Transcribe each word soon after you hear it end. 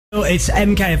It's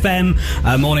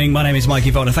MKFM morning. My name is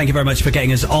Mikey Faulkner. Thank you very much for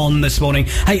getting us on this morning.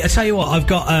 Hey, I tell you what, I've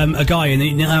got a guy, and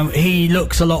he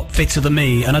looks a lot fitter than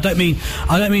me. And I don't mean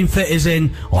fit as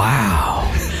in wow.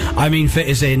 I mean fit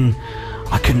as in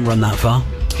I couldn't run that far.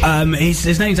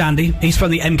 His name's Andy. He's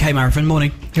from the MK Marathon.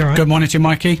 Morning. You all right? Good morning to you,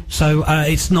 Mikey. So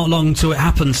it's not long till it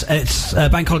happens. It's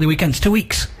bank holiday weekend. It's 2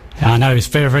 weeks. I know, it's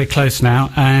very, very close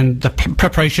now, and the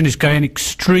preparation is going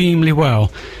extremely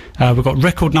well. We've got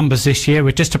record numbers this year.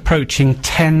 We're just approaching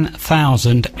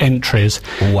 10,000 entries.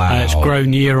 Wow. It's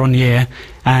grown year on year.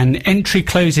 And entry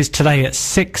closes today at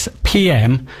 6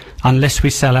 p.m. unless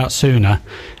we sell out sooner.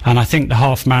 And I think the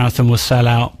half marathon will sell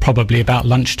out probably about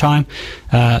lunchtime.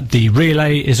 The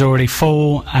relay is already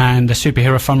full, and the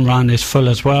superhero fun run is full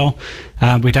as well.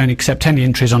 We don't accept any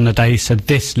entries on the day, so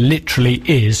this literally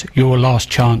is your last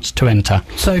chance to enter.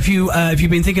 So if you've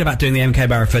been thinking about doing the MK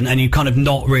Marathon and you've kind of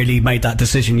not really made that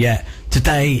decision yet,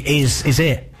 today is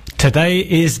it. Today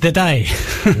is the day.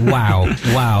 Wow.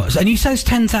 And you say it's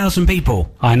 10,000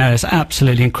 people. I know, it's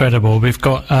absolutely incredible. We've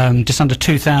got just under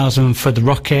 2,000 for the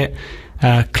rocket,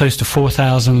 close to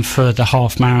 4,000 for the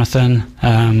half marathon.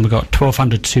 We've got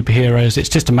 1,200 superheroes. It's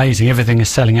just amazing. Everything is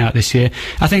selling out this year.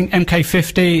 I think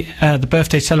MK50, the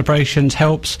birthday celebrations,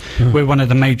 helps. We're one of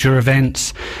the major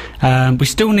events. We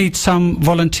still need some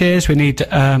volunteers. We need,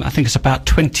 I think it's about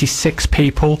 26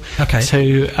 people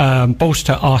to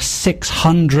bolster our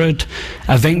 600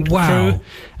 event crew.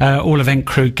 All event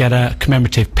crew get a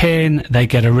commemorative pin. They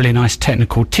get a really nice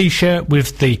technical T-shirt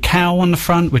with the cow on the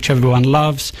front, which everyone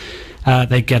loves.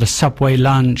 They get a Subway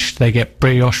lunch. They get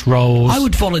brioche rolls. I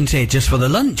would volunteer just for the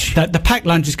lunch. The packed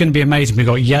lunch is going to be amazing. We've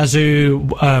got Yazoo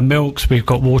milks. We've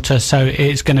got water. So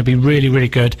it's going to be really, really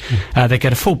good. They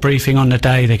get a full briefing on the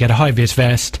day. They get a high-vis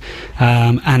vest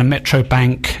and a Metro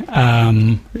Bank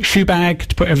shoe bag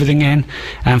to put everything in,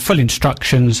 and full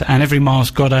instructions. And every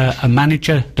mile's got a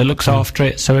manager that looks after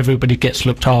it, so everybody gets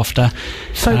looked after.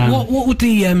 So what would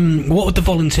the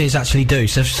volunteers actually do?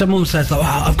 So if someone says, like,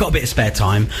 oh, I've got a bit of spare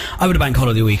time, over the bank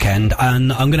holiday weekend,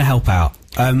 and I'm going to help out.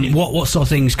 What sort of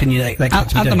things can you? At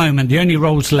the moment, the only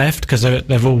roles left, because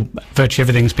they've all virtually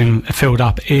everything's been filled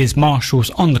up, is marshals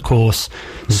on the course.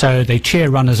 So they cheer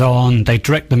runners on, they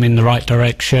direct them in the right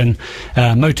direction,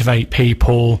 motivate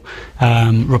people,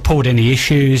 report any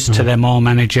issues to their mile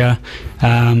manager,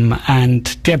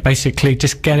 and basically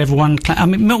just get everyone. I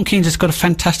mean, Milton Keynes has got a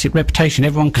fantastic reputation.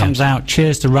 Everyone comes out,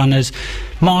 cheers the runners.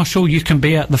 Marshal, you can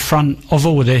be at the front of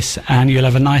all this, and you'll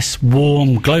have a nice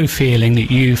warm glow feeling that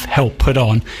you've helped put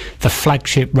on the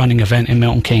flagship running event in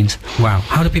Milton Keynes. Wow.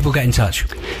 How do people get in touch?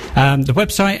 The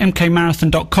website,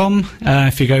 mkmarathon.com.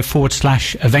 If you go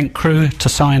 /event crew to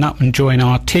sign up and join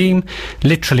our team,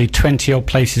 literally 20 odd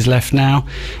places left now.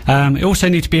 You also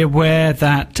need to be aware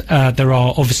that there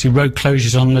are obviously road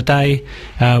closures on the day.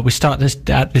 We start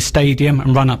at the stadium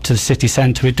and run up to the city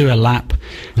centre. We do a lap.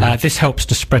 This helps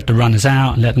to spread the runners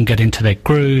out and let them get into their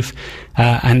groove.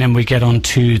 And then we get on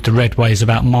to the Redways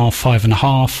about mile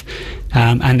 5.5,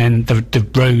 and then the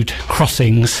road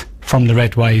crossings from the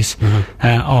Redways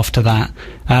after that.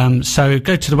 So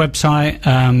go to the website,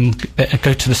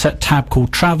 go to the set tab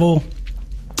called Travel.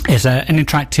 There's an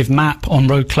interactive map on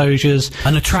road closures.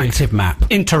 An attractive map?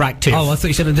 Interactive. Oh, I thought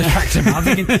you said an attractive map. I'm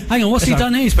thinking, hang on, what's he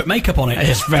done here? He's put makeup on it.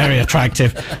 It's very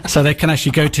attractive. So they can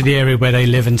actually go to the area where they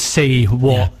live and see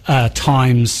what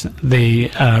times the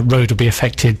road will be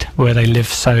affected where they live.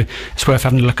 So it's worth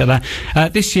having a look at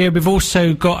that. This year we've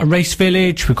also got a race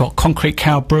village. We've got Concrete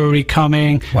Cow Brewery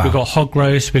coming. Wow. We've got hog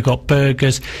roast. We've got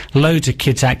burgers. Loads of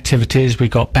kids' activities. We've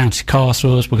got bouncy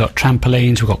castles. We've got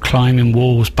trampolines. We've got climbing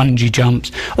walls, bungee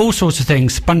jumps. All sorts of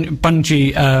things,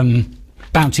 bungee,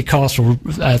 bouncy castle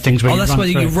things. Where that's where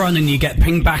you run and you get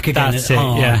pinged back again. That's it.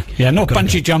 Yeah. Not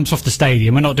bungee jumps off the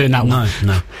stadium. We're not doing that one.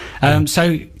 No.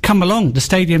 So come along. The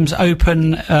stadium's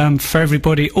open for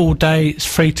everybody all day. It's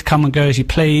free to come and go as you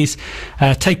please.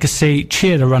 Take a seat,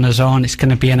 cheer the runners on. It's going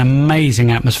to be an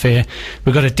amazing atmosphere.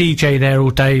 We've got a DJ there all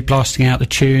day blasting out the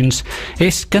tunes.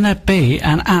 It's going to be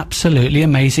an absolutely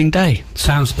amazing day.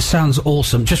 Sounds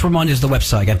awesome. Just remind us of the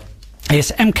website again.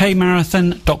 It's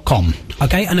mkmarathon.com.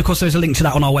 Okay, and of course there's a link to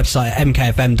that on our website at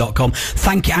mkfm.com.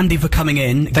 Thank you, Andy, for coming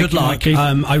in. Good luck.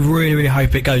 I really, really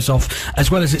hope it goes off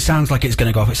as well as it sounds like it's going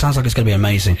to go off. It sounds like it's going to be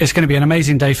amazing. It's going to be an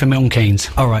amazing day for Milton Keynes.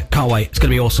 All right, can't wait. It's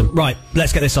going to be awesome. Right,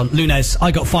 let's get this on. Lunez,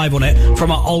 I got 5 on it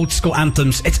from our old school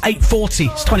anthems. It's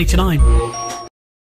 8:40. It's 20 to 9.